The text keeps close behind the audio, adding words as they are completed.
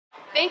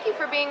Thank you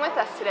for being with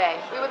us today.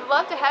 We would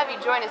love to have you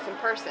join us in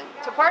person.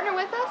 To partner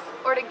with us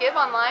or to give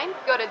online,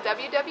 go to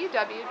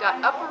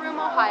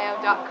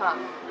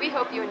www.upperroomohio.com. We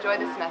hope you enjoy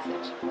this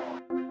message.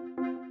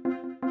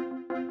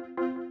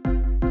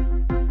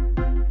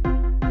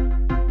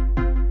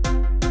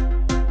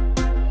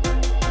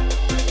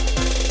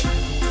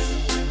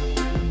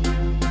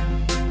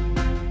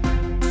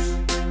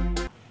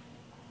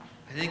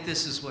 I think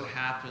this is what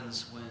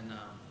happens when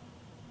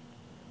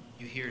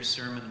you hear a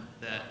sermon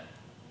that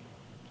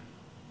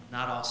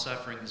not all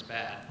suffering is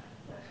bad.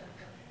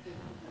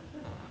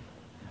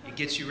 It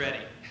gets you ready.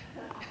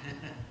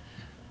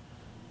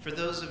 For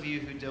those of you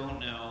who don't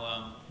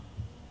know,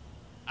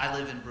 I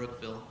live in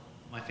Brookville.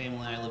 My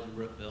family and I live in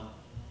Brookville.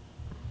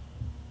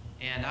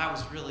 And I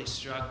was really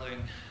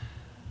struggling.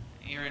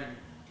 Aaron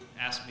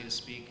asked me to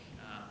speak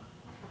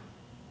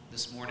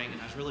this morning, and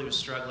I really was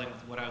struggling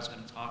with what I was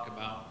going to talk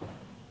about.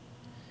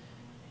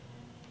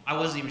 I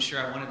wasn't even sure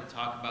I wanted to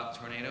talk about the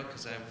tornado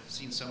because I've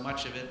seen so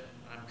much of it.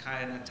 I'm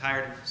kind of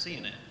tired of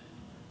seeing it.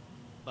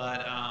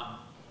 But I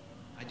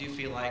do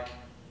feel like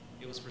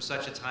it was for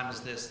such a time as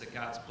this that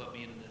God's put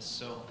me into this.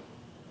 So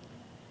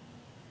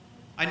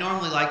I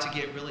normally like to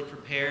get really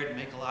prepared and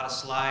make a lot of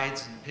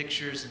slides and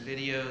pictures and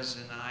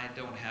videos, and I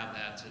don't have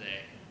that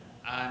today.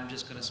 I'm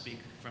just going to speak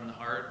from the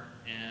heart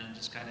and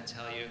just kind of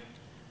tell you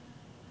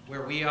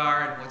where we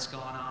are and what's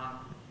going on.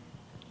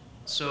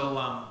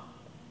 So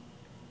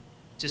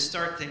to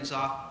start things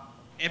off,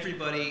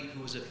 everybody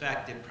who was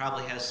affected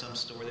probably has some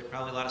story. There are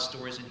probably a lot of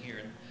stories in here.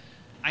 And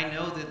I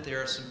know that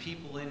there are some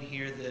people in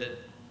here that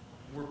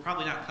were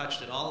probably not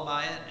touched at all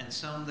by it, and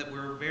some that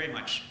were very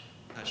much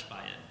touched by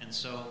it. And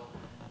so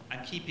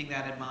I'm keeping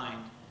that in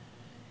mind.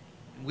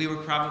 And we were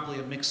probably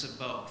a mix of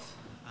both.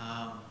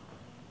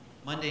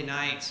 Monday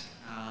night,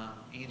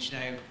 Angie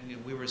and I,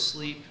 we were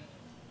asleep,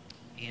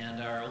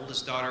 and our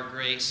oldest daughter,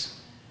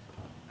 Grace,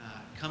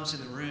 comes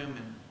in the room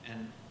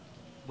and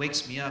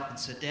wakes me up and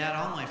said, "Dad,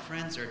 all my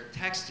friends are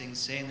texting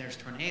saying there's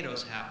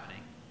tornadoes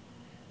happening."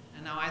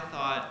 And now I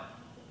thought,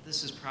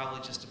 this is probably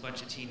just a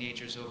bunch of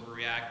teenagers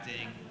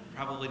overreacting,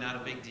 probably not a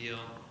big deal.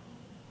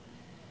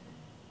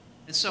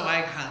 And so all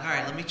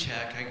right, let me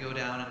check. I go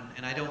down,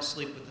 and I don't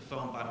sleep with the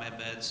phone by my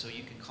bed, so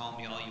you can call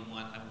me all you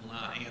want. I will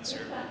not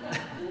answer.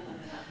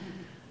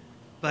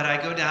 But I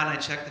go down, and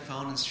I check the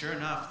phone, and sure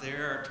enough,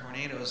 there are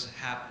tornadoes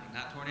happening.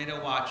 Not tornado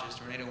watches,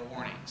 tornado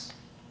warnings.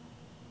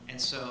 And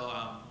so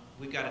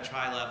we've got a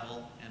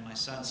tri-level, and my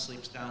son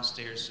sleeps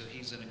downstairs, so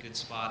he's in a good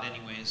spot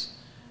anyways.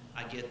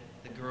 I get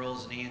the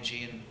girls and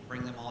Angie and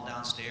bring them all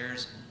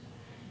downstairs, and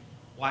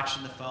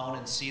watching the phone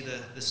and see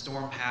the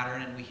storm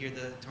pattern, and we hear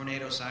the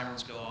tornado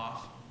sirens go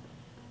off.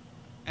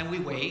 And we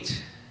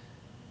wait,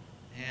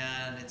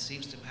 and it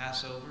seems to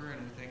pass over,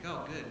 and we think,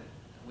 oh, good.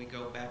 And we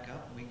go back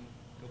up, and we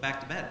go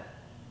back to bed.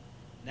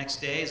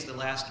 Next day is the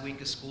last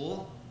week of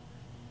school.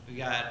 We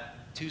got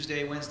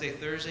Tuesday, Wednesday,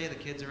 Thursday. The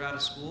kids are out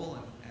of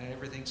school, and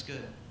everything's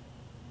good.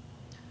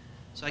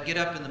 So I get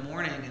up in the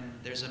morning, and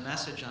there's a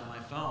message on my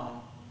phone,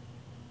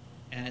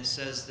 and it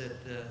says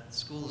that the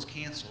school is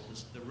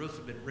canceled. The roof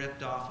had been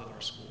ripped off of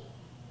our school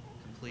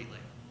completely.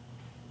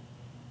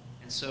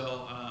 And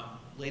so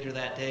later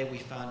that day, we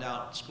found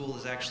out school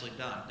is actually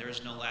done. There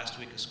is no last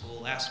week of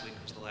school. Last week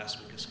was the last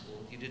week of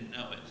school. You didn't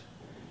know it.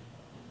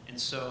 And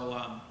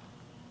so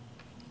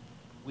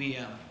we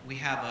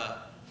have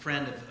a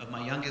friend of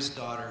my youngest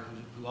daughter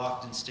who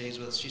often stays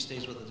with us. She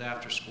stays with us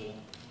after school.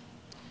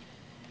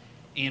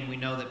 And we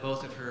know that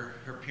both of her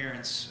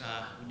parents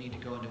would need to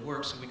go into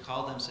work, so we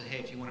called them and said, hey,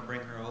 if you want to bring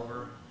her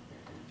over,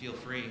 feel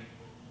free.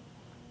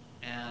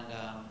 And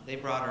they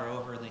brought her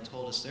over, and they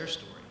told us their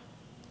story.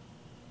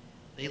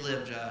 They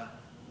lived,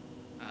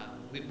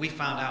 we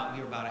found out we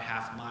were about a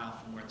half a mile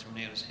from where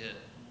tornadoes hit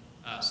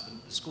us.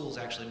 The school is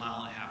actually a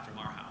mile and a half from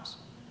our house.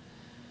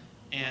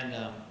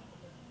 And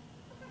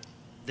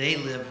they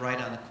live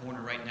right on the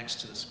corner, right next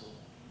to the school,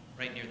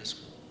 right near the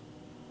school.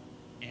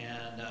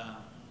 And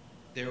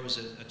there was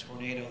a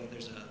tornado.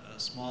 There's a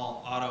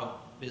small auto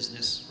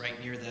business right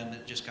near them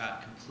that just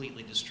got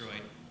completely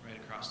destroyed right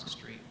across the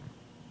street.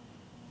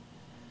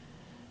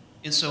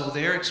 And so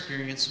their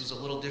experience was a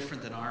little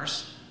different than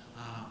ours.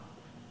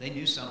 They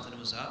knew something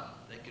was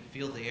up. They could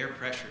feel the air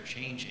pressure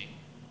changing.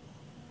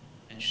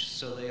 And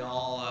so they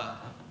all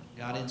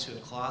got into a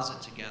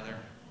closet together.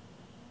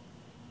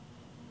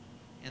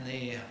 And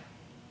their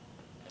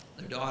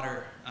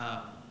daughter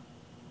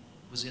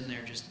was in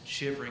there just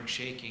shivering,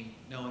 shaking,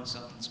 knowing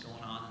something's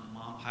going on, and the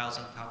mom piles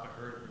on top of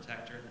her to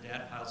protect her, and the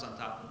dad piles on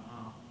top of the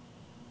mom.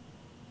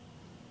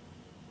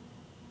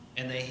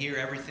 And they hear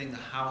everything, the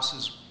house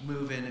is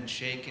moving and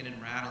shaking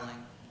and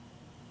rattling.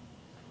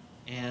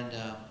 And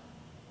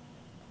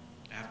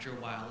after a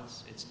while,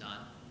 it's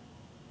done.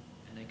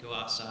 And they go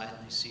outside,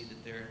 and they see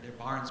that their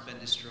barn's been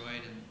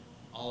destroyed, and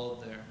all of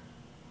their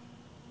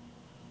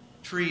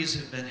trees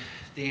have been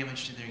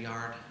damaged in their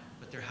yard,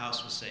 but their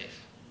house was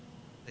safe.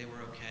 They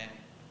were okay.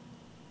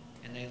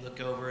 And they look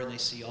over and they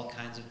see all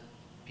kinds of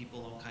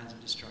people, all kinds of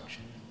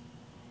destruction.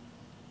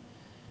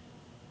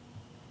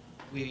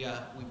 we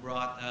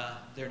brought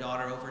their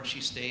daughter over, and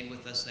she stayed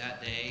with us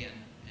that day. And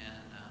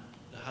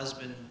the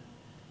husband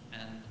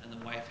and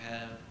the wife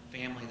had a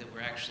family that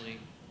were actually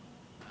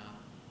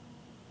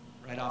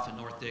right off of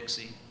North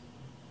Dixie,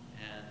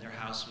 and their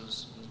house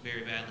was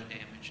very badly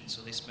damaged, and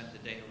so they spent the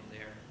day over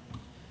there.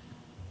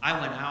 I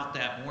went out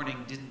that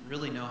morning, didn't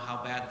really know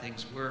how bad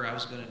things were. I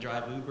was going to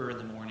drive Uber in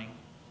the morning.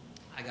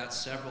 I got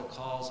several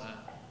calls. I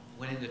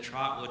went into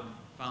Trotwood and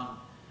found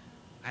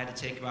I had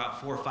to take about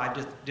 4 or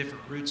 5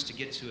 different routes to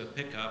get to a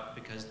pickup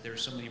because there were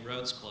so many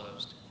roads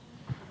closed.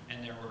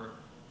 And there were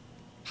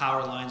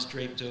power lines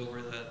draped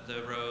over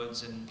the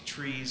roads and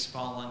trees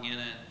falling in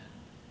it.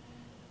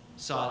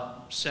 Saw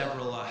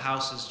several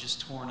houses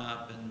just torn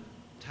up and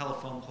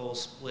telephone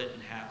poles split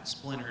in half and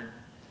splintered.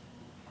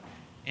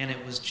 And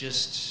it was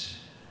just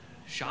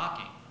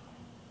shocking.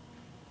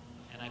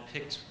 And I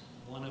picked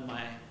one of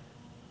my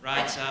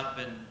rides up,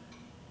 and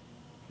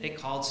they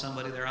called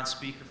somebody. They're on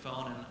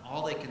speakerphone, and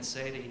all they can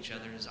say to each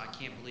other is, "I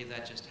can't believe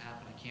that just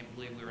happened. I can't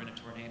believe we were in a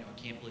tornado. I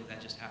can't believe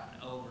that just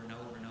happened," over and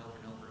over and over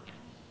and over again.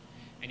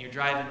 And you're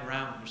driving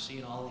around, and you're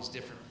seeing all these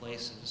different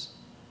places.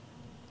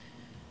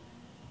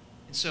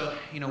 And so,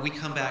 we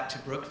come back to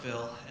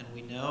Brookville, and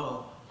we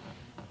know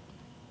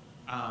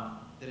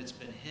that it's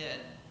been hit,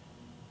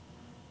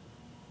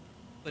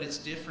 but it's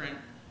different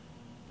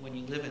when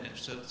you live in it.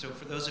 So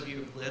for those of you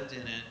who've lived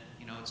in it,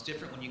 it's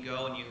different when you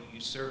go and you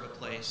serve a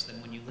place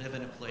than when you live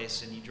in a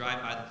place and you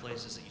drive by the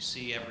places that you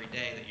see every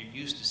day that you're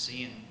used to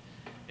seeing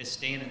as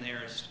standing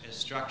there as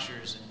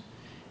structures. And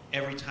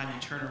every time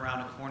you turn around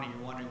a corner,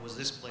 you're wondering, was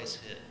this place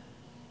hit?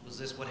 Was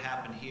this what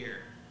happened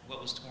here?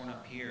 What was torn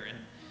up here? And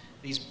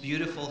these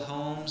beautiful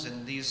homes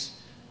and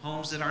these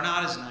homes that are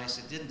not as nice,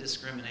 it didn't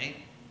discriminate.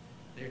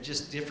 They're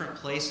just different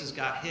places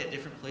got hit,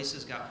 different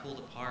places got pulled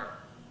apart.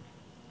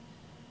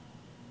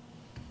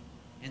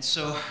 And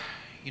so,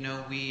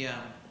 we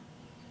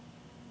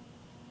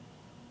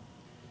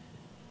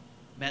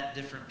met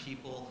different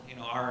people.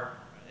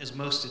 As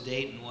most of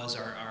Dayton was,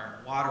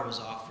 our water was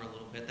off for a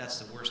little bit. That's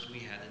the worst we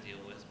had to deal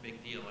with.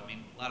 Big deal. I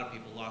mean, a lot of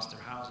people lost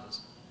their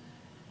houses.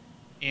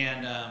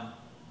 And a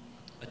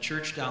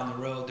church down the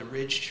road, the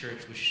Ridge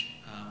Church, which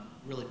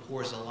really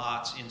pours a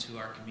lot into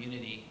our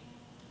community,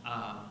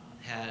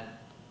 had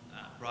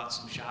brought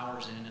some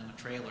showers in a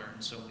trailer,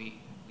 and so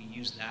we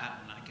used that,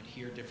 and I could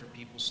hear different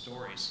people's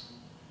stories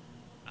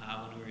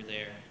when we were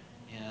there.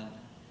 And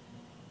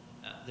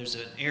there's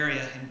an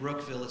area in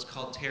Brookville, it's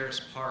called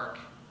Terrace Park,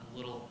 a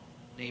little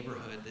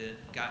neighborhood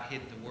that got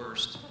hit the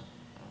worst,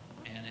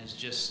 and it's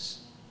just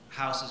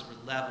houses were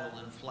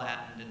leveled and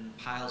flattened and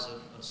piles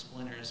of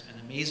splinters,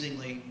 and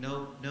amazingly,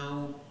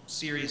 no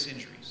serious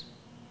injuries.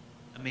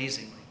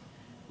 Amazingly.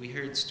 We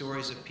heard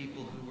stories of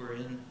people who were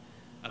in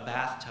a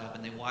bathtub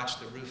and they watched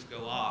the roof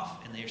go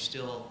off and they're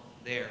still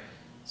there,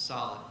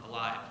 solid,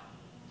 alive.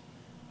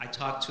 I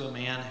talked to a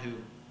man who,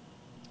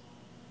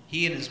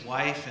 he and his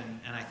wife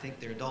and I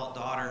think their adult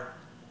daughter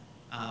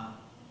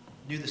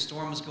knew the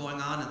storm was going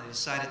on, and they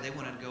decided they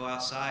wanted to go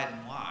outside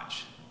and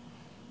watch.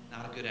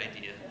 Not a good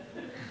idea.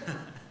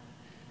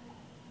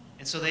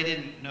 And so they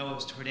didn't know it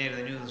was a tornado.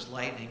 They knew it was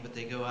lightning, but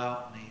they go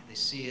out and they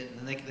see it, and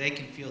then they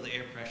can feel the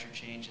air pressure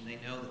change, and they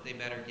know that they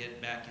better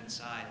get back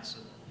inside. So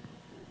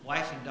the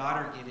wife and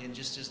daughter get in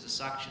just as the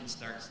suction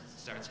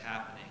starts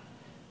happening.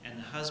 And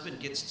the husband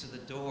gets to the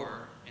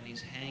door, and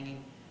he's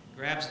hanging,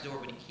 grabs the door,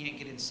 but he can't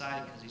get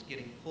inside because he's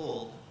getting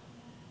pulled.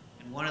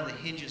 And one of the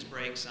hinges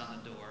breaks on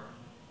the door.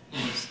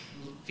 His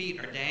feet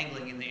are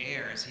dangling in the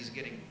air as he's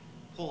getting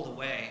pulled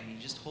away, and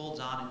he just holds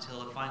on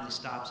until it finally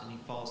stops and he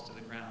falls to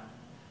the ground.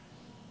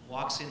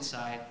 Walks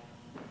inside.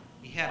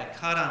 He had a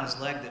cut on his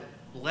leg that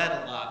bled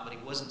a lot, but he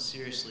wasn't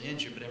seriously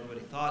injured, but everybody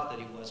thought that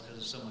he was because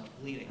of so much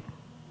bleeding.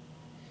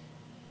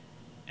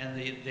 And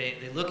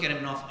they look at him,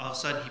 and all of a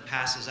sudden he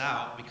passes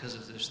out because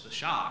of the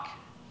shock.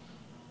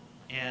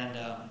 And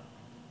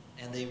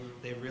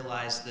they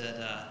realize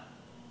that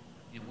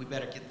we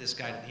better get this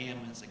guy to the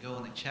ambulance. They go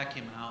and they check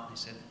him out, and they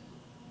said,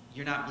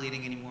 "You're not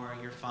bleeding anymore,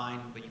 you're fine,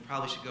 but you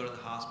probably should go to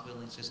the hospital."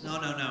 And he says, No,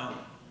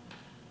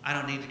 I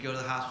don't need to go to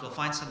the hospital.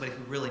 Find somebody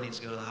who really needs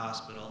to go to the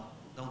hospital.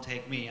 Don't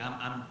take me.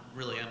 I'm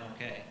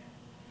okay.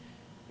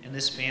 And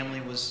this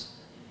family was,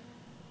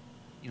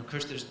 of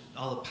course, there's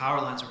all the power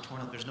lines were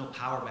torn up. There's no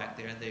power back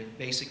there. They're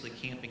basically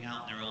camping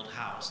out in their old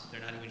house.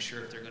 They're not even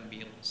sure if they're going to be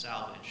able to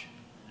salvage.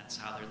 And that's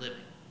how they're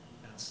living.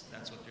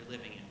 That's what they're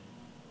living in.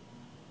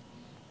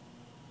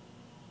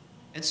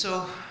 And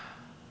so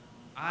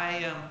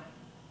I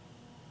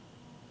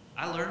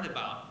learned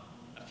about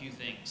a few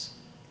things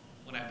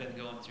when I've been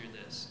going through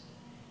this.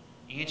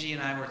 Angie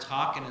and I were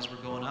talking as we're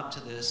going up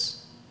to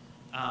this.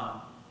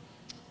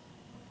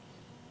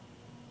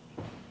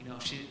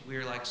 We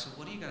were like, "So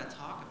what are you going to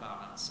talk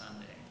about on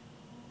Sunday?"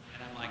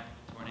 And I'm like,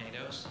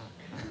 "Tornadoes."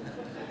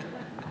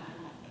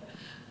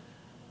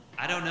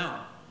 I don't know.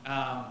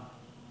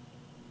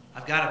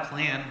 I've got a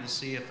plan. We'll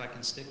see if I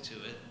can stick to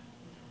it.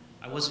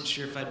 I wasn't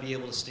sure if I'd be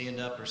able to stand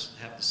up or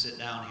have to sit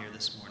down here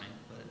this morning,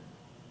 but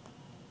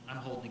I'm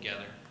holding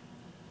together.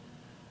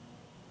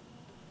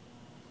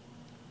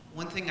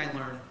 One thing I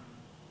learned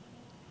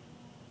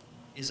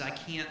is I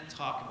can't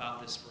talk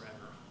about this forever.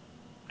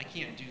 I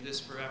can't do this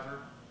forever.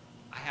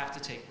 I have to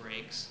take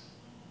breaks.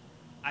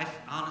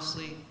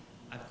 Honestly,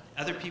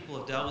 other people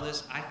have dealt with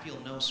this. I feel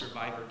no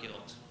survivor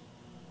guilt.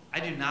 I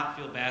do not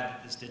feel bad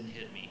that this didn't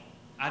hit me.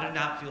 I do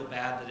not feel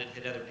bad that it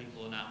hit other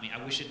people and not me.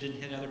 I wish it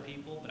didn't hit other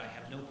people, but I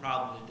have no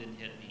problem that it didn't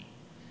hit me.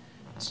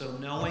 So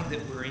knowing that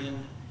we're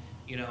in,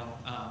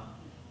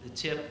 the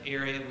tip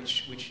area,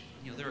 which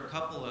there are a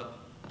couple of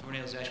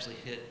tornadoes actually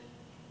hit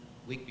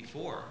week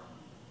before,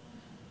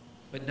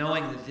 but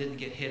knowing that it didn't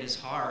get hit as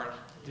hard,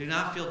 do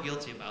not feel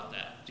guilty about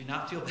that. Do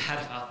not feel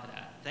bad about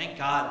that. Thank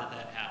God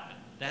that happened.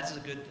 That's a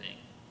good thing.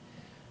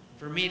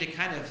 For me to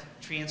kind of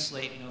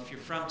translate, if you're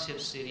from Tip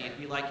City, it'd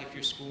be like if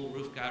your school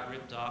roof got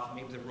ripped off,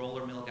 maybe the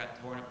roller mill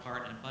got torn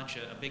apart, and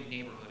a big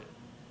neighborhood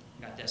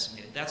got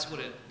decimated. That's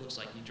what it looks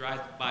like. You drive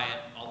by it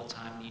all the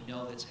time, and you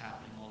know that's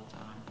happening all the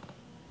time.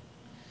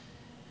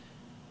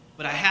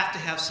 But I have to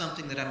have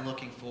something that I'm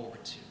looking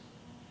forward to.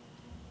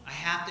 I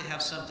have to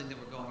have something that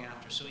we're going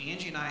after. So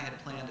Angie and I had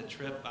planned a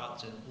trip out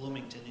to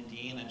Bloomington,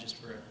 Indiana, just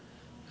for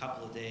a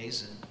couple of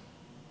days, and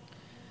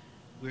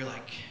we were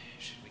like,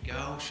 should we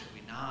go? Should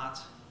we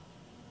not?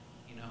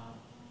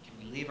 Can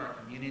we leave our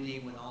community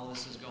when all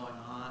this is going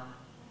on?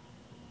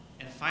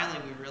 And finally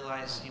we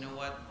realized, you know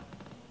what?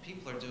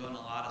 People are doing a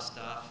lot of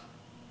stuff,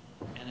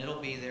 and it'll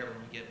be there when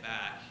we get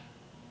back.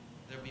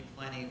 There'll be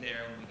plenty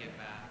there when we get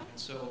back. And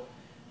so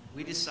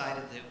we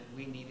decided that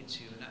we needed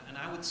to. And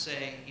I would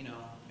say,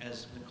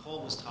 as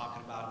Nicole was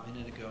talking about a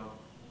minute ago,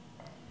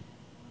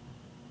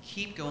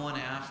 keep going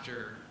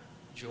after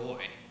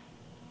joy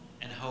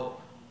and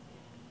hope.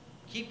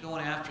 Keep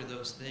going after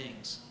those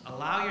things.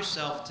 Allow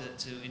yourself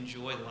to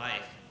enjoy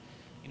life.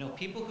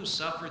 People who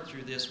suffered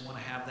through this want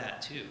to have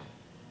that too.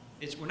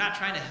 We're not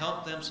trying to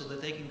help them so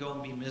that they can go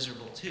and be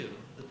miserable too.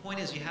 The point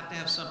is you have to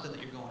have something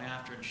that you're going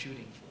after and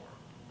shooting for.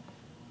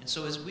 And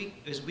so as we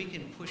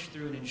can push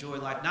through and enjoy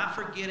life, not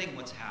forgetting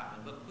what's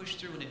happened, but push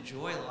through and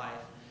enjoy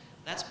life,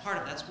 that's part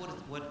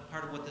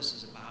of what this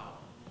is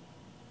about.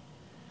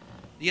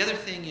 The other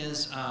thing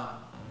is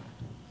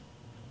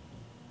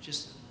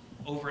just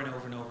over and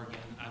over and over again,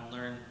 I've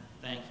learned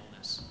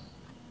thankfulness.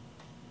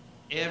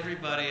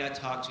 Everybody I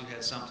talked to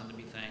had something to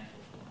be thankful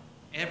for.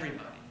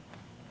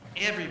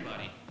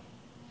 Everybody.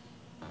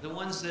 The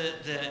ones that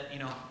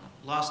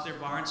lost their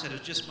barn said,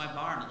 it's just my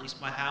barn, at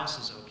least my house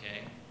is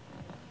okay.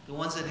 The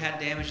ones that had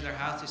damage to their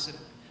house, they said,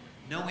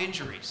 no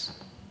injuries.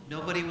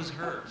 Nobody was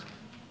hurt.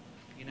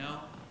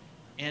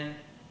 And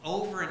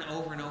over and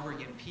over and over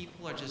again,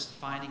 people are just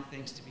finding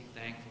things to be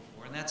thankful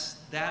for. And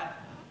that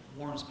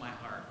warms my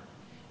heart.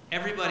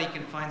 Everybody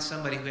can find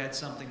somebody who had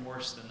something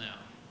worse than them.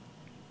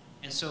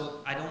 And so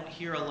I don't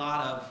hear a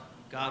lot of,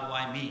 God,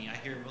 why me? I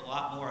hear a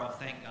lot more of,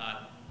 thank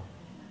God.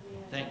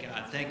 Thank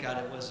God. Thank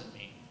God it wasn't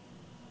me.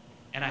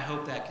 And I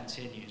hope that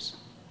continues.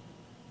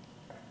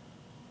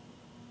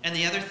 And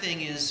the other thing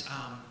is,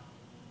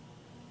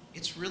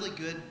 it's really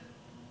good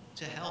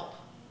to help.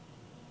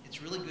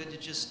 It's really good to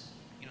just,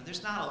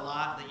 there's not a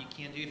lot that you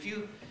can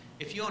do.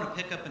 If you own a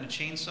pickup and a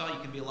chainsaw, you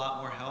can be a lot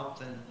more help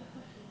than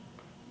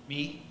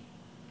me.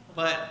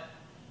 But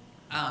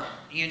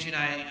Angie and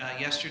I,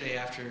 yesterday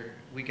after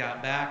we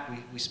got back,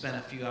 we spent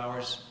a few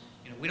hours,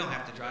 we don't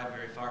have to drive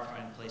very far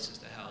finding places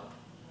to help.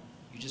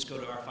 You just go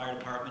to our fire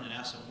department and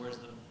ask them where's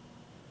the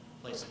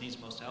place that needs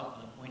most help,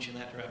 and they'll point you in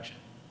that direction.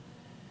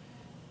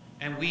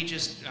 And we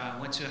just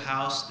went to a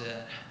house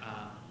that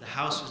the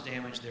house was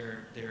damaged,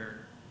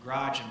 their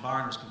garage and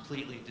barn was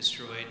completely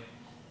destroyed,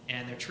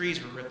 and their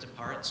trees were ripped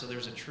apart, so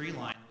there's a tree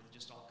line with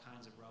just all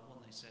kinds of rubble,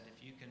 and they said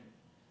if you can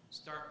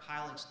start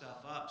piling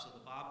stuff up so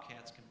the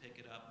bobcats can pick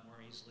it up more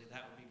easily,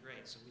 that would be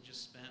great. So we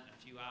just spent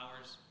a few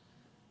hours,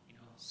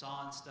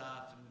 sawing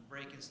stuff and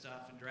breaking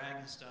stuff and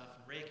dragging stuff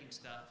and raking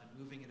stuff and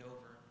moving it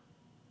over.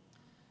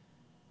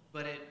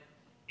 But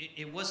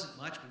it wasn't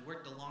much. We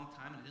worked a long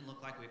time, and it didn't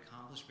look like we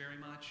accomplished very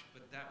much,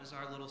 but that was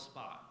our little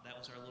spot. That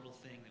was our little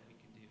thing that we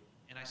can do.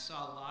 And I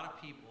saw a lot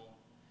of people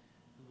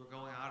who were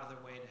going out of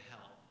their way to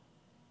help.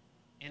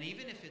 And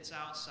even if it's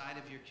outside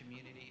of your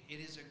community,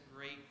 it is a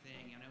great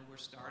thing. I know we're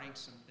starting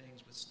some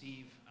things with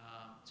Steve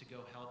to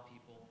go help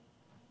people.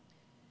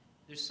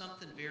 There's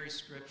something very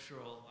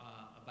scriptural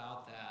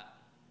about that.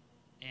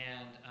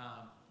 And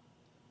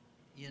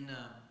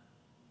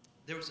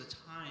there was a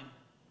time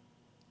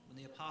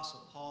when the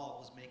Apostle Paul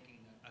was making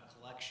a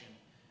collection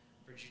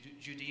for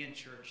Judean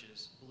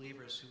churches,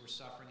 believers who were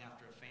suffering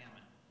after a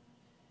famine.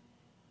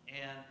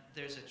 And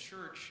there's a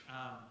church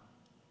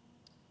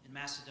in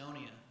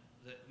Macedonia,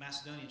 the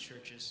Macedonian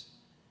churches,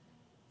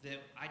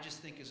 that I just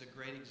think is a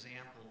great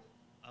example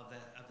of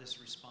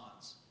this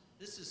response.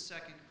 This is 2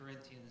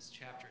 Corinthians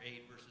chapter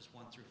 8, verses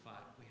 1 through 5.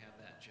 We have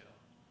that, Joe.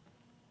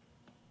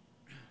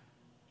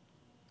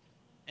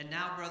 And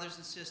now, brothers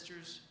and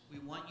sisters, we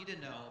want you to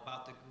know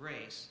about the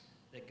grace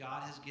that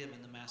God has given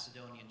the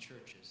Macedonian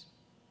churches.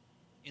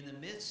 In the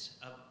midst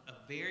of a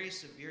very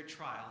severe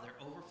trial, their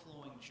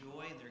overflowing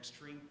joy and their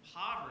extreme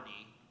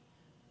poverty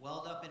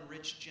welled up in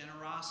rich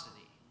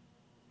generosity.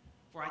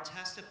 For I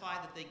testify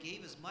that they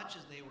gave as much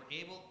as they were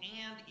able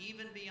and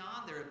even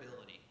beyond their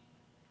ability,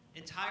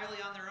 entirely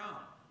on their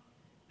own.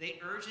 They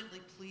urgently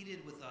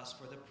pleaded with us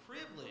for the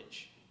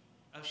privilege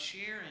of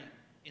sharing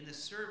in the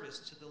service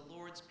to the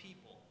Lord's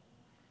people.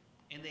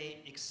 And they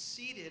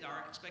exceeded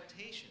our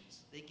expectations.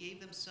 They gave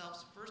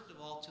themselves, first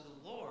of all, to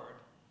the Lord,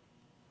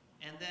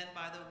 and then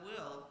by the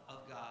will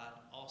of God,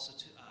 also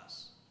to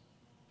us.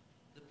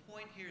 The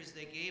point here is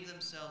they gave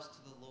themselves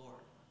to the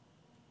Lord.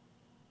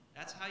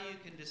 That's how you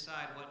can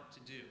decide what to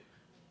do.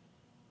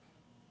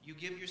 You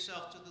give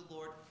yourself to the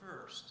Lord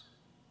first,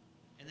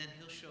 and then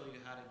He'll show you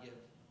how to give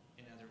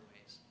in other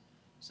ways.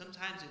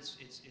 Sometimes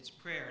it's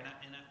prayer,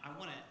 and I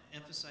want to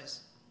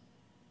emphasize,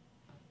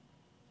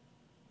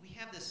 we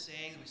have this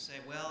saying, we say,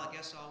 well, I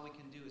guess all we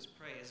can do is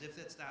pray, as if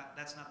that's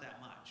not that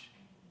much.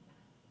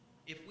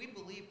 If we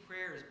believe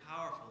prayer is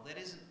powerful, that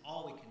isn't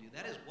all we can do.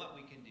 That is what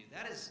we can do.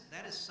 That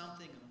is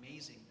something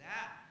amazing.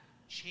 That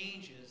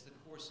changes the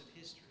course of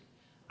history.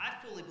 I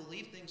fully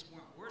believe things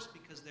weren't worse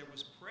because there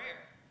was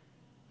prayer.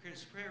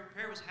 Because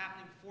prayer was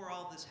happening before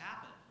all this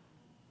happened.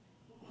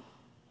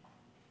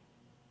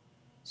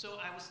 So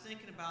I was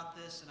thinking about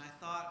this, and I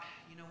thought,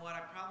 you know what,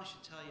 I probably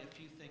should tell you a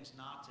few things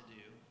not to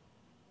do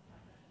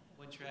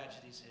when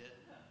tragedies hit.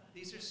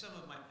 These are some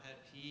of my pet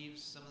peeves,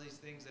 some of these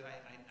things that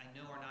I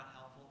know are not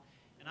helpful.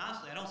 And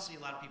honestly, I don't see a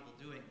lot of people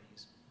doing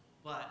these,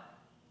 but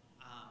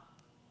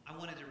I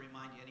wanted to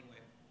remind you anyway.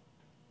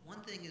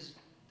 One thing is,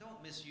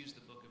 don't misuse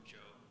the book of Job.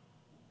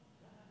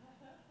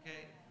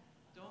 Okay?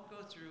 Don't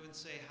go through and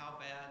say how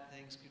bad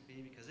things could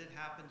be because it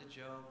happened to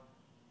Job.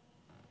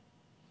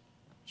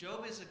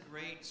 Job is a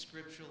great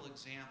scriptural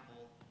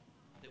example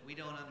that we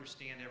don't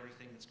understand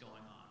everything that's going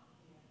on.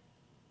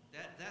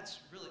 That's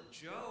really,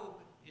 Job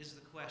is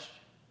the question.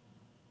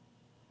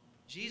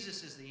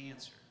 Jesus is the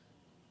answer.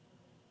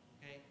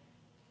 Okay?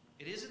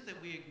 It isn't that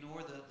we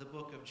ignore the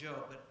book of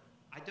Job, but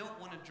I don't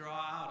want to draw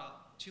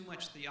out too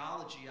much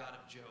theology out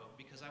of Job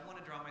because I want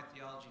to draw my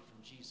theology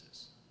from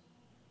Jesus.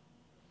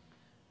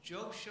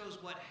 Job shows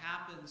what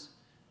happens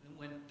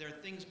when there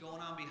are things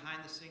going on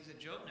behind the scenes that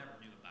Job never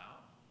knew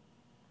about.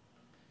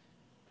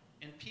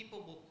 And people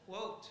will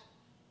quote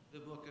the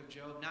book of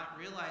Job, not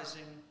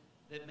realizing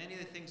that many of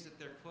the things that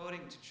they're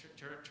quoting to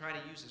try to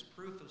use as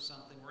proof of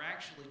something were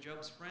actually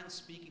Job's friends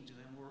speaking to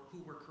him,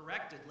 who were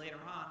corrected later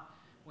on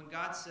when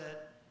God said,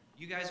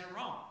 you guys are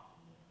wrong.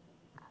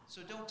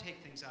 So don't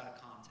take things out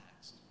of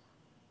context.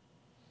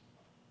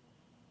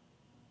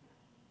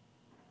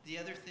 The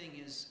other thing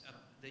is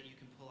that you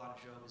can pull out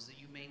of Job is that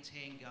you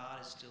maintain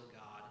God is still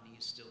God and He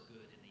is still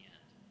good in the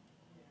end.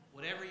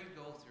 Whatever you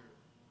go through,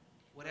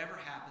 whatever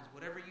happens,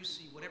 whatever you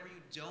see, whatever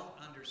you don't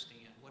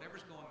understand,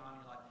 whatever's going on in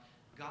your life,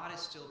 God is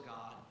still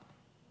God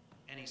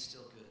and He's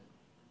still good.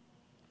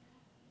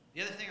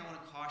 The other thing I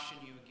want to caution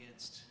you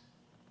against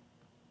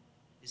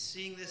is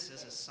seeing this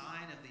as a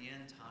sign of the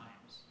end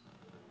times.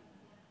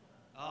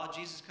 Oh,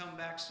 Jesus is coming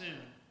back soon.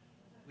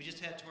 We just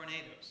had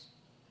tornadoes.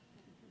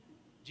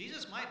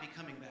 Jesus might be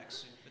coming back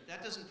soon, but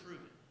that doesn't prove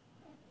it.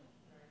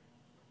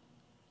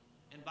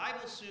 And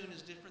Bible soon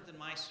is different than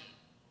my soon.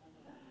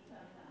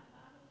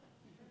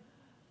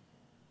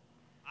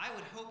 I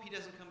would hope He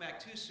doesn't come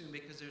back too soon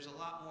because there's a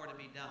lot more to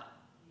be done.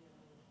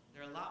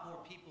 There are a lot more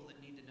people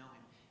that need to know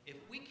Him. If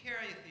we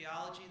carry a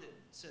theology that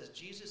says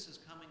Jesus is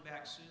coming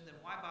back soon, then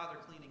why bother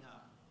cleaning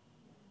up?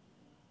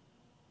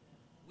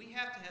 We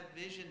have to have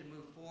vision to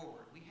move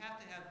forward. We have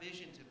to have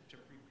vision to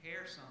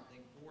prepare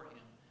something for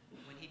Him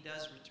when He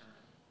does return.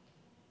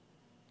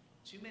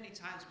 Too many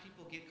times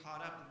people get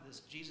caught up in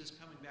this Jesus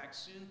coming back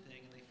soon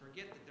thing and they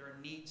forget that there are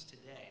needs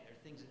today. There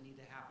are things that need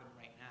to happen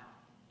right now.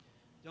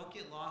 Don't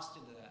get lost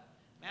into that.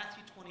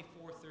 Matthew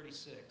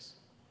 24:36.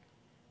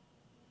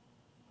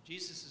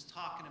 Jesus is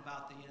talking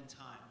about the end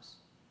times.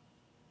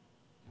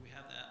 Do we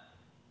have that?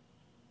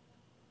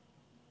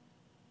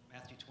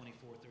 Matthew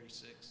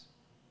 24:36.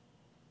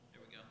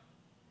 There we go.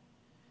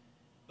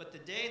 But the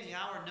day and the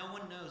hour no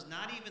one knows,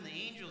 not even the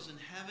angels in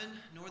heaven,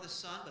 nor the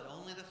Son, but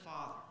only the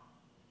Father.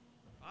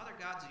 Father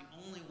God's the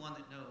only one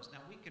that knows. Now,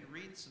 we can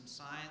read some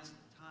signs and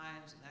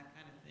times and that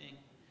kind of thing,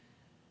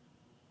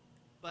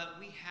 but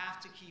we have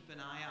to keep an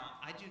eye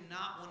out. I do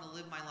not want to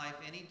live my life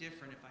any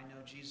different if I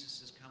know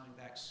Jesus is coming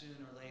back soon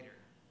or later.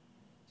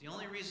 The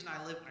only reason I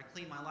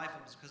clean my life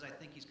up is because I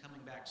think He's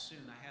coming back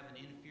soon. I have an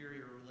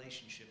inferior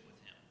relationship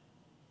with Him.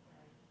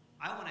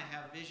 I want to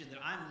have vision that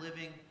I'm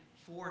living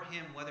for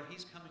Him, whether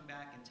He's coming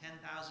back in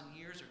 10,000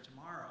 years or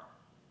tomorrow.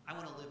 I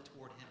want to live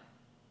toward Him.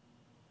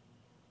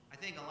 I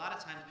think a lot of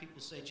times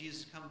people say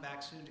Jesus is coming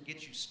back soon to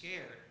get you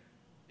scared,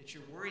 that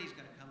you're worried He's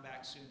going to come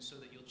back soon so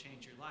that you'll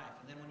change your life.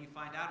 And then when you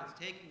find out it's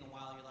taking a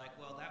while, you're like,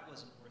 well, that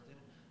wasn't worth it.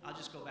 I'll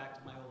just go back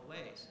to my old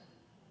ways.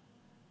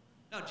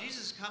 No,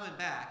 Jesus is coming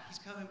back. He's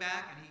coming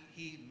back, and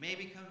he may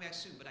be coming back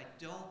soon, but I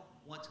don't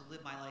want to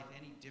live my life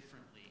any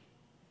differently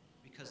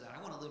because of that.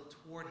 I want to live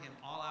toward Him,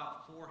 all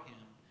out for Him,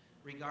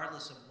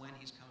 regardless of when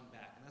He's coming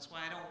back. And that's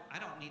why I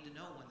don't need to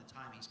know when the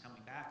time He's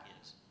coming back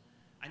is.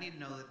 I need to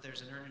know that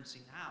there's an urgency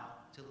now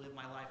to live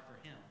my life for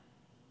Him.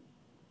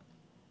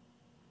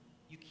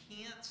 You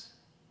can't.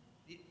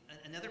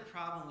 Another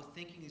problem with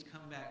thinking He's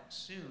coming back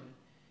soon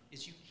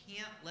is you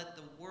can't let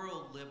the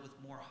world live with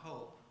more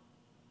hope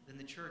than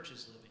the church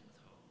is living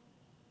with hope.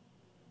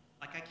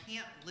 Like, I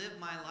can't live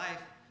my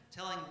life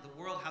telling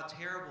the world how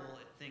terrible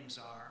things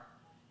are,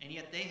 and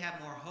yet they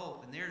have more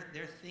hope, and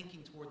they're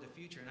thinking toward the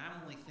future, and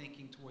I'm only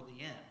thinking toward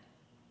the end.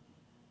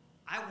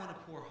 I want to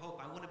pour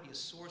hope. I want to be a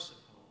source of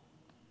hope.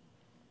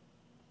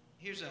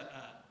 Here's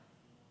a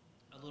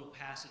little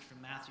passage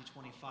from Matthew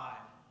 25,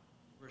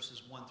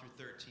 verses 1 through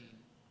 13.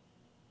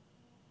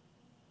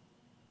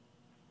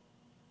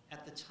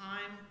 At that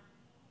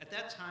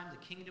time, the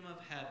kingdom of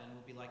heaven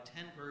will be like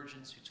 10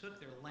 virgins who took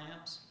their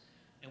lamps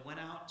and went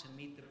out to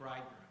meet the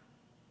bridegroom.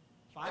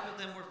 5 of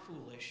them were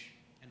foolish,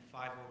 and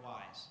 5 were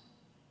wise.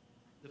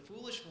 The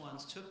foolish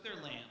ones took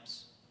their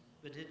lamps,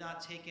 but did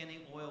not take any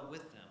oil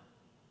with them.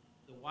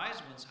 The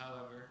wise ones,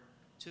 however,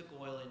 took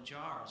oil in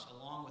jars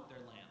along with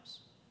their lamps.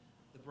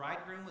 The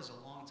bridegroom was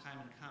a long time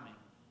in coming,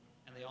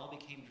 and they all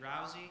became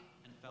drowsy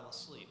and fell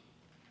asleep.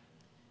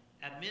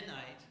 At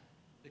midnight,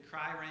 the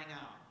cry rang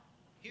out,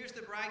 "Here's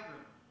the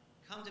bridegroom,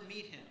 come to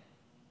meet him."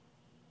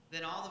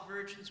 Then all the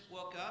virgins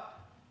woke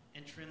up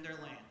and trimmed their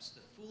lamps.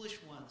 The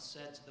foolish ones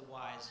said to the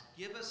wise,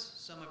 "Give us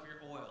some of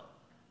your oil.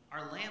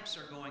 Our lamps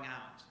are going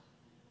out."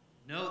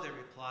 "No," they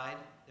replied,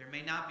 "there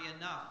may not be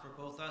enough for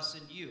both us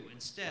and you.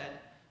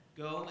 Instead,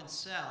 go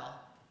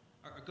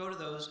to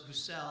those who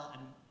sell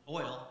an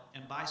oil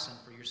and buy some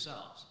for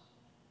yourselves."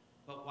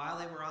 But while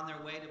they were on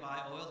their way to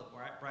buy oil, the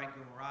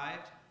bridegroom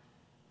arrived.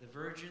 The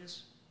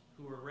virgins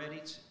who were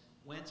ready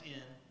went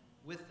in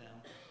with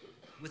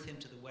him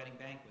to the wedding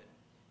banquet,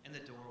 and the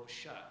door was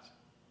shut.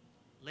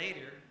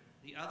 Later,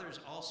 the others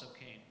also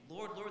came.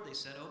 "Lord, Lord," they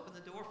said, "open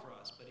the door for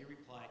us." But he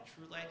replied,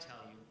 "Truly I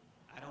tell you,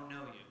 I don't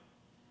know you.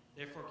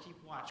 Therefore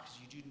keep watch, because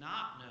you do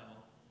not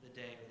know the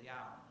day or the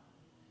hour."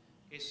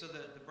 Okay, so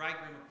the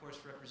bridegroom, of course,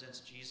 represents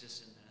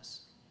Jesus in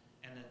this,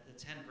 and the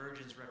 10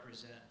 virgins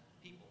represent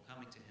people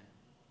coming to him.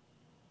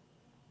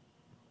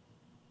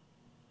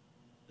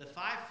 The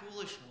 5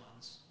 foolish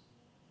ones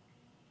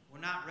were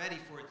not ready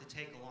for it to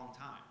take a long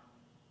time.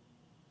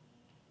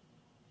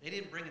 They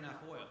didn't bring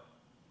enough oil.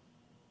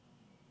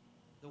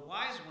 The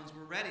wise ones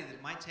were ready that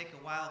it might take a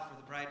while for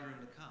the bridegroom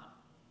to come.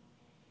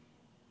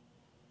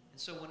 And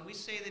so when we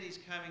say that he's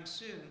coming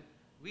soon,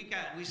 we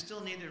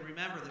still need to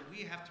remember that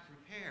we have to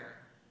prepare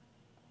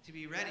to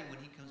be ready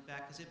when he comes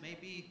back, because it may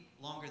be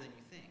longer than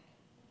you think.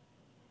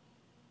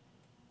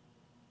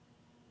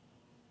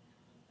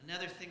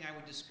 Another thing I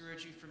would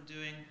discourage you from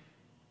doing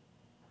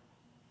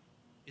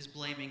is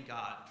blaming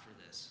God for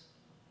this.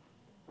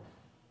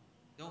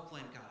 Don't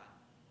blame God.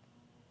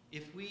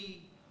 If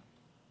we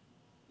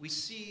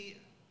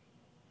see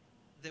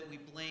that we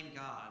blame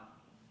God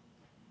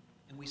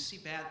and we see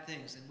bad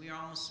things, then we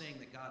are almost saying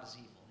that God is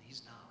evil, and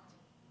he's not.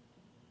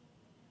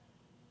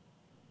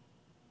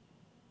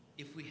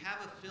 If we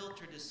have a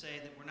filter to say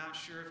that we're not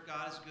sure if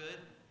God is good,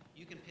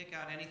 you can pick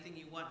out anything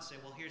you want and say,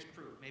 well, here's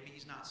proof. Maybe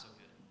he's not so good.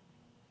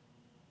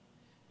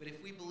 But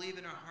if we believe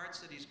in our hearts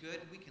that he's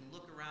good, we can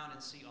look around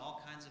and see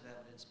all kinds of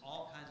evidence,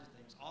 all kinds of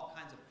things, all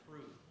kinds of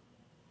proof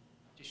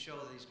to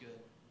show that he's good.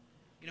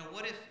 You know,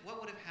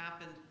 what would have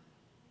happened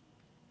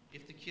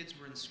if the kids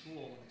were in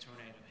school when the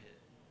tornado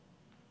hit?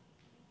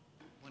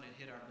 When it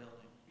hit our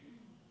building?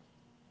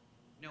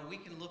 You know, we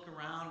can look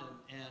around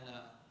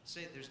and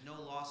say there's no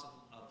loss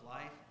of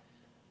life.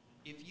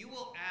 If you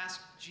will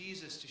ask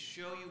Jesus to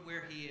show you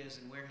where he is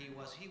and where he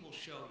was, he will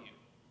show you.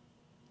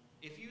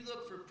 If you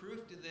look for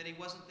proof that he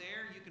wasn't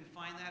there, you can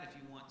find that if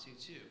you want to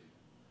too.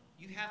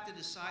 You have to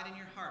decide in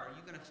your heart, are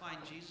you going to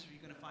find Jesus or are you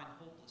going to find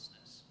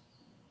hopelessness?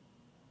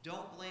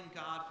 Don't blame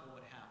God for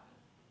what happened.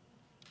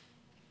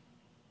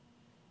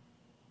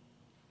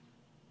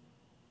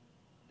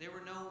 There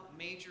were no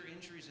major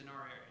injuries in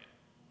our area.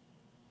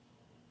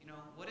 You know,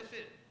 what if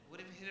it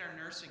hit our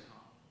nursing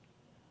home?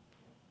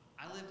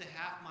 I lived a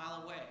half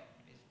mile away.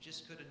 It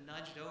just could have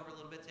nudged over a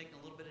little bit, taken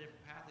a little bit of a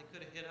different path. It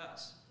could have hit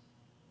us.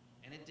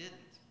 And it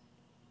didn't.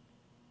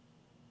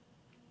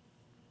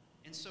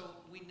 And so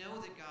we know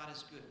that God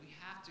is good. We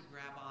have to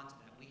grab onto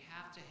that. We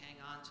have to hang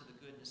on to the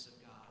goodness of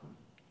God.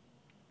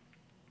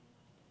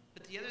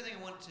 But the other thing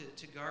I want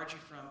to guard you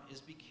from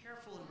is be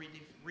careful in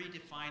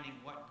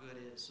redefining what good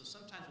is. So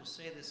sometimes we'll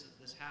say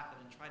this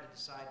happened and try to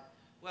decide,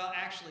 well,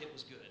 actually it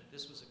was good.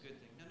 This was a good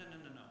thing.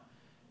 No.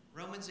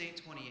 Romans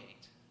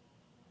 8:28.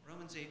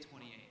 Romans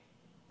 8:28.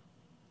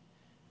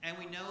 And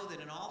we know that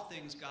in all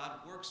things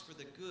God works for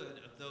the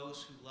good of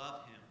those who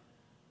love him,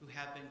 who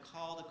have been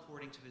called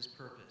according to his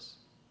purpose.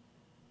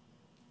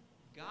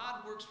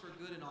 God works for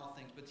good in all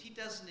things, but he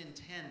doesn't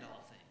intend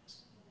all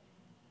things.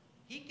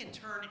 He can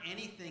turn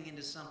anything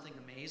into something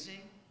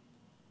amazing.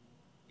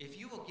 If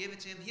you will give it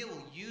to him, he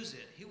will use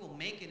it. He will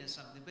make it into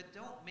something, but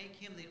don't make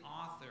him the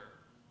author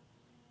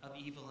of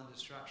evil and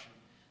destruction.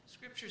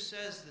 Scripture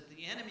says that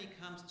the enemy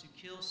comes to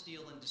kill,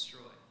 steal, and destroy.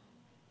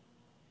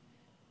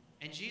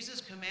 And Jesus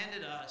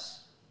commanded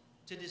us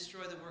to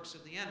destroy the works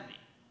of the enemy.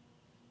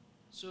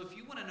 So if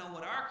you want to know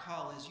what our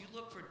call is, you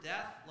look for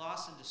death,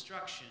 loss, and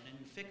destruction, and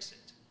you fix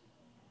it.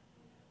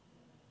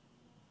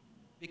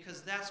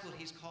 Because that's what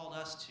he's called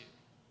us to.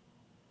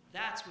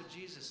 That's what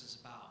Jesus is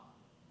about.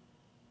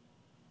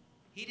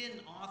 He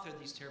didn't author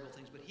these terrible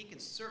things, but he can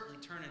certainly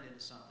turn it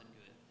into something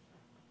good.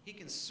 He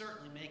can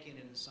certainly make it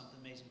into something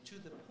amazing, to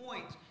the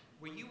point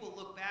where you will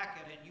look back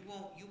at it and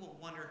you will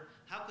wonder,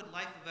 how could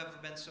life have ever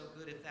been so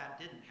good if that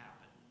didn't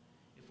happen?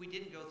 If we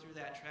didn't go through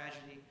that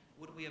tragedy,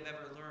 would we have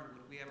ever learned?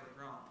 Would we ever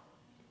grown?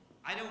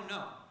 I don't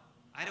know.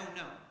 I don't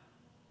know.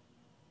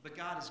 But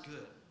God is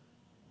good.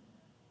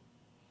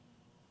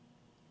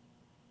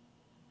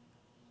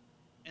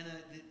 And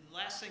the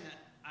last thing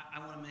I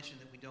want to mention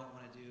that we don't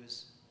want to do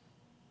is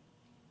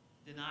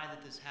deny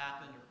that this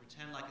happened or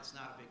pretend like it's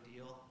not a big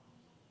deal.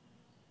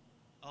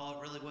 Oh,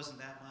 it really wasn't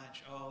that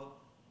much. Oh,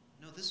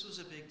 no, this was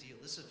a big deal.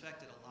 This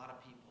affected a lot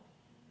of people.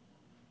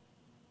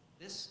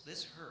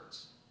 This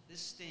hurts.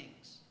 This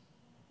stings.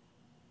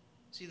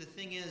 See, the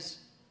thing is,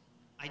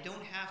 I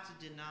don't have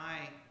to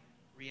deny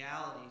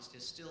realities to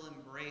still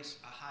embrace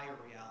a higher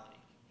reality.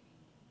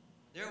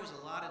 There was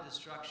a lot of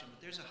destruction, but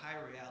there's a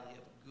higher reality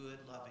of a good,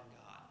 loving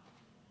God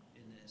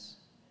in this.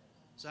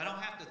 So I don't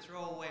have to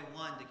throw away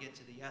one to get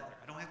to the other.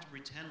 I don't have to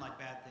pretend like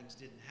bad things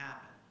didn't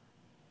happen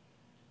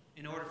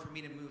in order for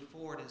me to move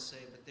forward and say,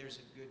 but there's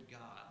a good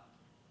God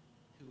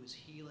who is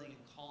healing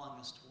and calling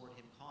us toward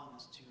him, calling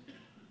us to him.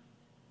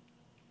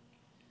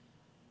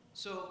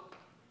 So,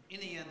 in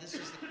the end, this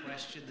is the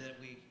question that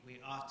we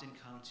often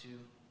come to.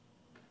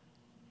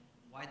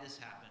 Why did this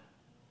happen?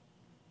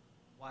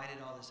 Why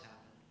did all this happen?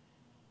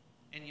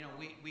 And, you know,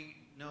 we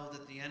know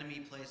that the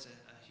enemy plays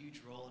a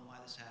huge role in why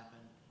this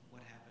happened,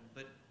 what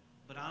happened.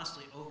 But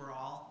honestly,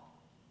 overall,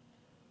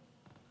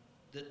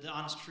 the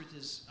honest truth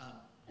is,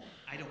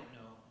 I don't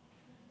know.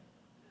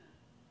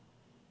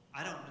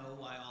 I don't know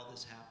why all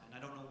this happened. I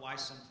don't know why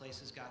some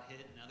places got hit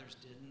and others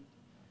didn't.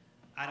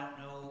 I don't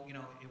know, you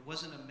know, it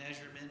wasn't a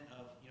measurement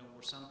of, you know,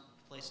 were some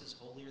places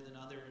holier than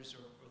others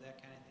or that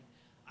kind of thing.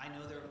 I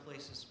know there are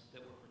places that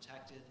were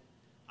protected.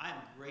 I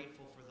am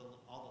grateful for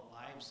all the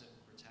lives that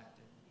were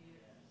protected.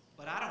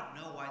 But I don't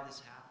know why this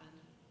happened.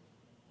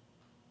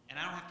 And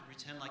I don't have to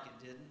pretend like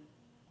it didn't.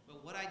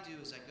 But what I do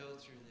as I go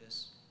through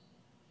this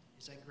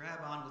is I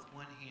grab on with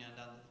one hand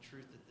on the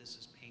truth that this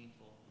is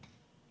painful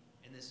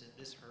and this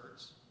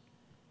hurts.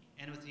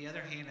 And with the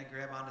other hand, I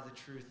grab onto the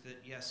truth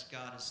that, yes,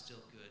 God is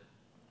still good.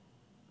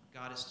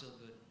 God is still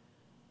good.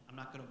 I'm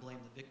not going to blame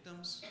the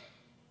victims.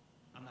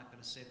 I'm not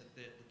going to say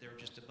that they're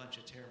just a bunch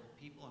of terrible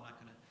people. I'm not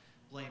going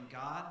to blame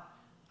God.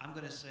 I'm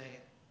going to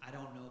say, I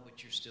don't know,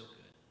 but you're still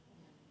good.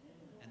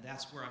 And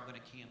that's where I'm going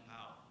to camp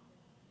out.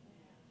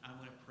 I'm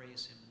going to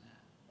praise him in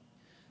that.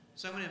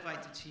 So I'm going to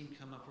invite the team to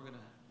come up. We're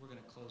going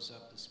to close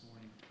up this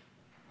morning.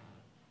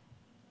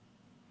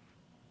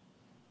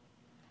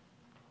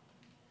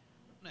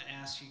 I'm going to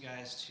ask you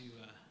guys to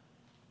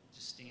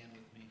stand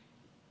with me.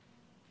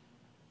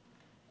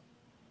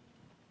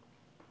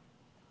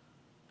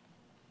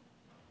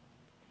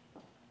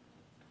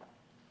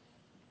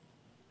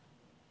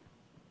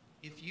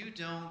 If you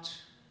don't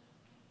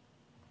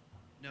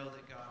know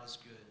that God is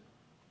good,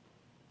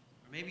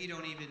 or maybe you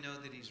don't even know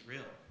that he's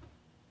real,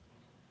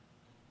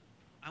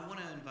 I want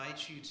to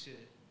invite you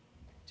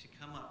to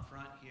come up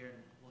front here,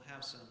 and we'll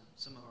have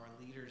some of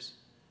our leaders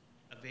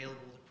available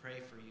to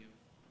pray for you.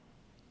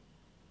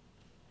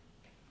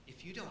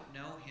 If you don't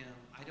know him,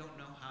 I don't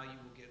know how you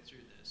will get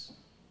through this.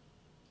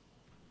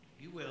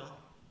 You will,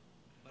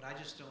 but I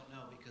just don't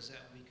know, because that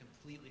would be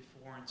completely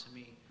foreign to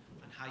me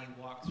on how you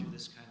walk through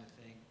this kind of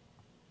thing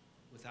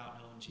without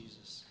knowing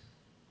Jesus.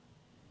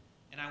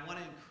 And I want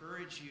to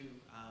encourage you,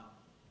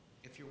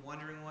 if you're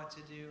wondering what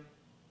to do,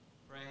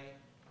 pray,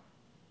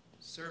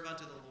 serve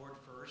unto the Lord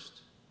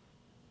first,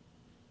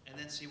 and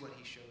then see what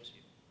he shows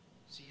you.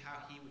 See how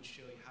he would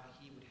show you, how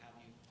he would have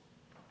you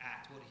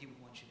act, what he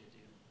would want you to do.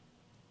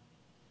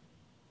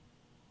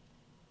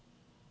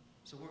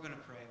 So we're going to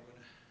pray. We're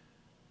going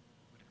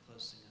to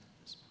close things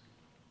up this morning.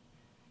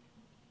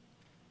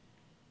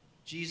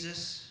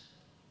 Jesus,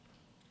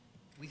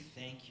 we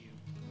thank you.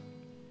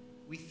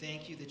 We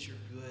thank you that you're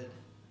good.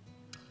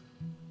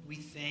 We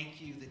thank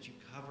you that you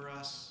cover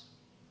us,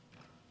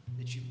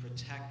 that you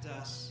protect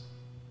us.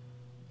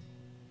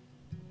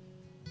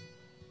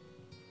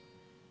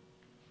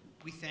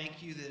 We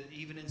thank you that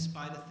even in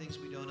spite of things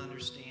we don't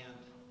understand,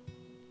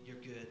 you're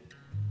good,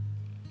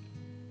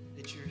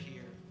 that you're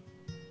here.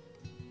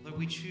 Lord,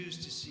 we choose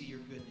to see your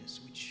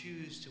goodness. We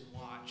choose to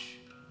watch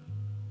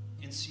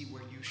and see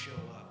where you show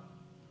up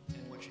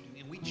and what you're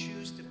doing. And we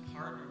choose to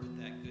partner with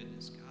that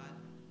goodness, God.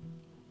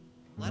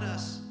 Let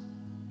us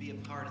be a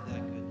part of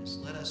that goodness.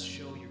 Let us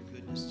show your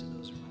goodness to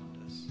those around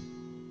us.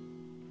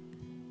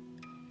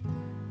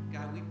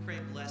 God, we pray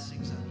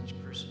blessings on each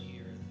person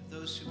here.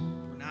 Those who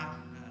were not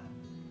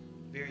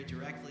very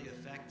directly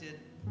affected,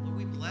 Lord,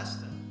 we bless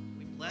them.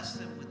 We bless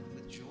them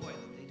with joy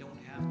that they don't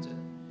have to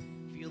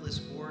feel this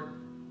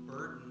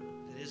burden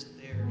that isn't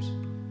theirs.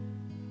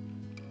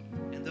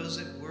 And those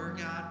that were,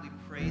 God, we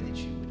pray that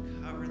you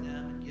would cover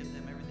them and give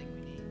them everything